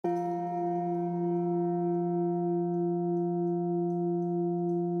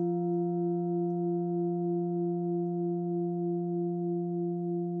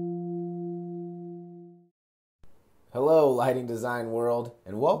Hello, lighting design world,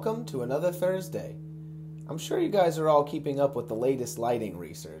 and welcome to another Thursday. I'm sure you guys are all keeping up with the latest lighting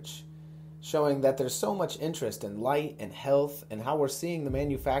research, showing that there's so much interest in light and health and how we're seeing the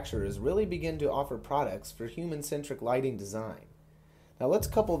manufacturers really begin to offer products for human-centric lighting design. Now let's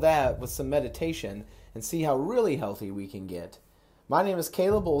couple that with some meditation and see how really healthy we can get. My name is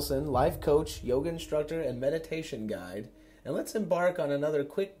Caleb Olson, life coach, yoga instructor, and meditation guide, and let's embark on another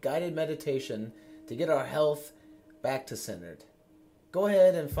quick guided meditation to get our health back to centered. Go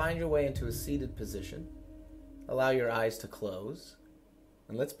ahead and find your way into a seated position. Allow your eyes to close,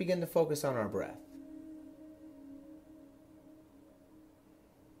 and let's begin to focus on our breath.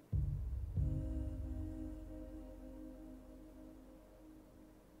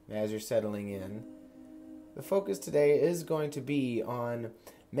 As you're settling in, the focus today is going to be on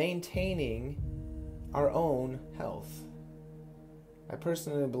maintaining our own health. I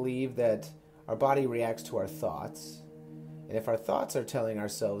personally believe that our body reacts to our thoughts, and if our thoughts are telling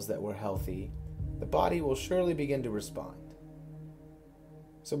ourselves that we're healthy, the body will surely begin to respond.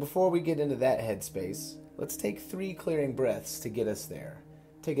 So before we get into that headspace, let's take 3 clearing breaths to get us there.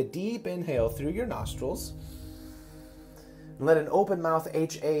 Take a deep inhale through your nostrils, and let an open mouth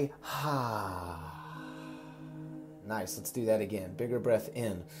H-A, ha. Nice, let's do that again. Bigger breath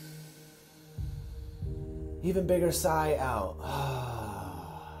in. Even bigger sigh out.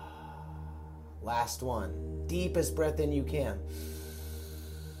 Last one. Deepest breath in you can.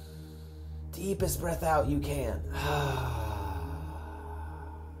 Deepest breath out you can.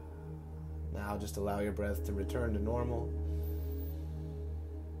 Now just allow your breath to return to normal.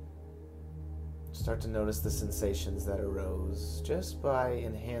 Start to notice the sensations that arose just by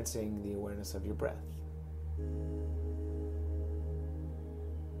enhancing the awareness of your breath.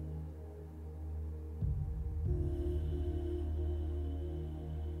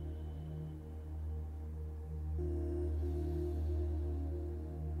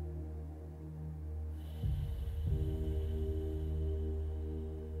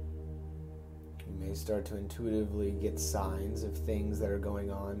 Start to intuitively get signs of things that are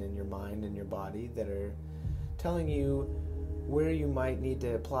going on in your mind and your body that are telling you where you might need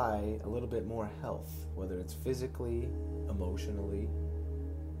to apply a little bit more health, whether it's physically, emotionally,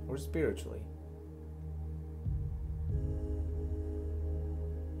 or spiritually.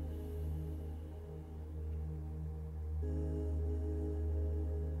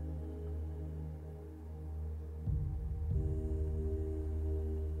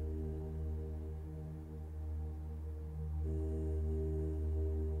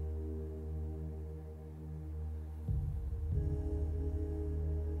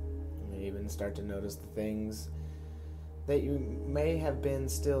 Start to notice the things that you may have been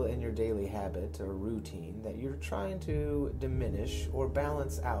still in your daily habit or routine that you're trying to diminish or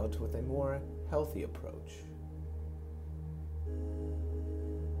balance out with a more healthy approach.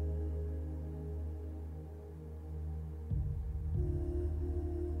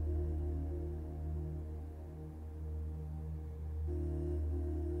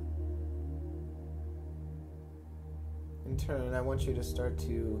 In turn, I want you to start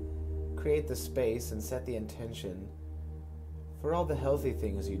to create the space and set the intention for all the healthy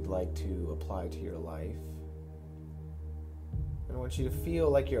things you'd like to apply to your life. And I want you to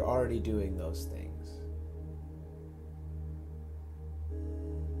feel like you're already doing those things.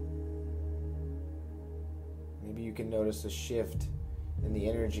 Maybe you can notice a shift in the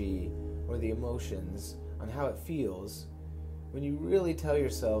energy or the emotions on how it feels when you really tell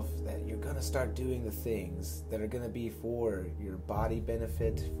yourself that you're going to start doing the things that are going to be for your body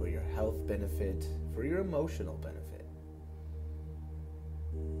benefit, for your health benefit, for your emotional benefit.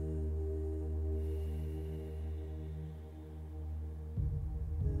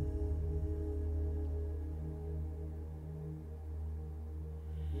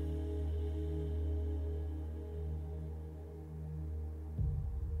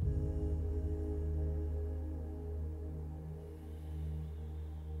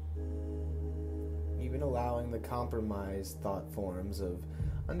 Allowing the compromised thought forms of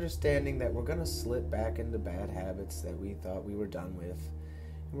understanding that we're going to slip back into bad habits that we thought we were done with,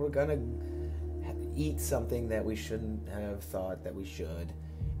 and we're going to eat something that we shouldn't have thought that we should,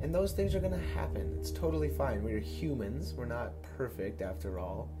 and those things are going to happen. It's totally fine. We're humans. We're not perfect after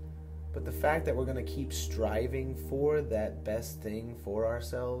all, but the fact that we're going to keep striving for that best thing for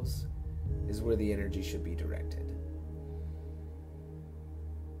ourselves is where the energy should be directed.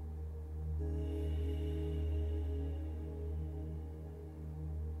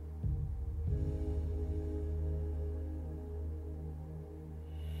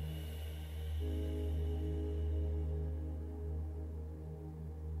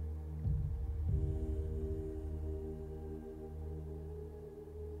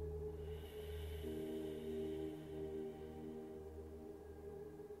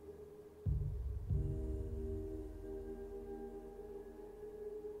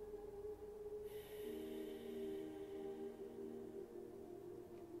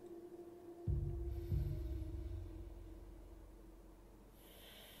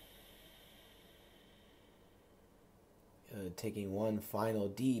 taking one final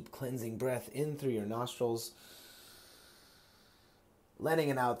deep cleansing breath in through your nostrils, letting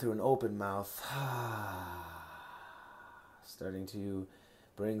it out through an open mouth. Starting to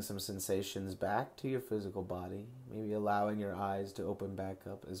bring some sensations back to your physical body, maybe allowing your eyes to open back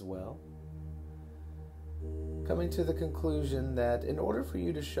up as well. Coming to the conclusion that in order for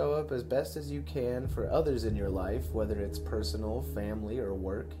you to show up as best as you can for others in your life, whether it's personal, family, or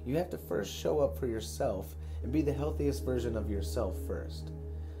work, you have to first show up for yourself and be the healthiest version of yourself first.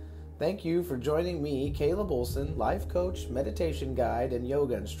 Thank you for joining me, Caleb Olson, life coach, meditation guide, and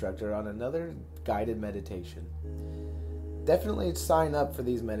yoga instructor on another guided meditation. Definitely sign up for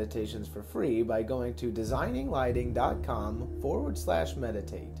these meditations for free by going to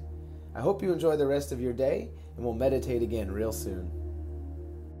designinglighting.com/meditate. I hope you enjoy the rest of your day, and we'll meditate again real soon.